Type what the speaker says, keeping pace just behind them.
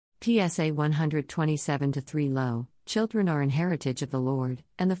PSA 127 3 Lo, children are an heritage of the Lord,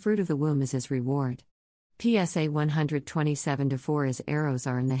 and the fruit of the womb is his reward. PSA 127 4 As arrows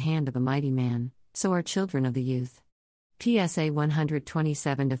are in the hand of a mighty man, so are children of the youth. PSA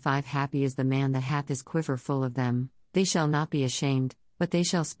 127 5 Happy is the man that hath his quiver full of them, they shall not be ashamed, but they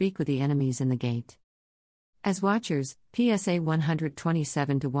shall speak with the enemies in the gate. As watchers, PSA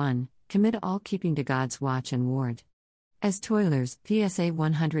 127 1 Commit all keeping to God's watch and ward. As toilers, PSA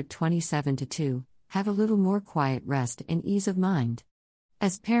 127 2 Have a little more quiet rest and ease of mind.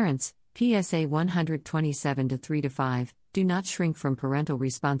 As parents, PSA 127 3 5 Do not shrink from parental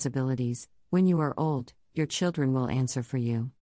responsibilities. When you are old, your children will answer for you.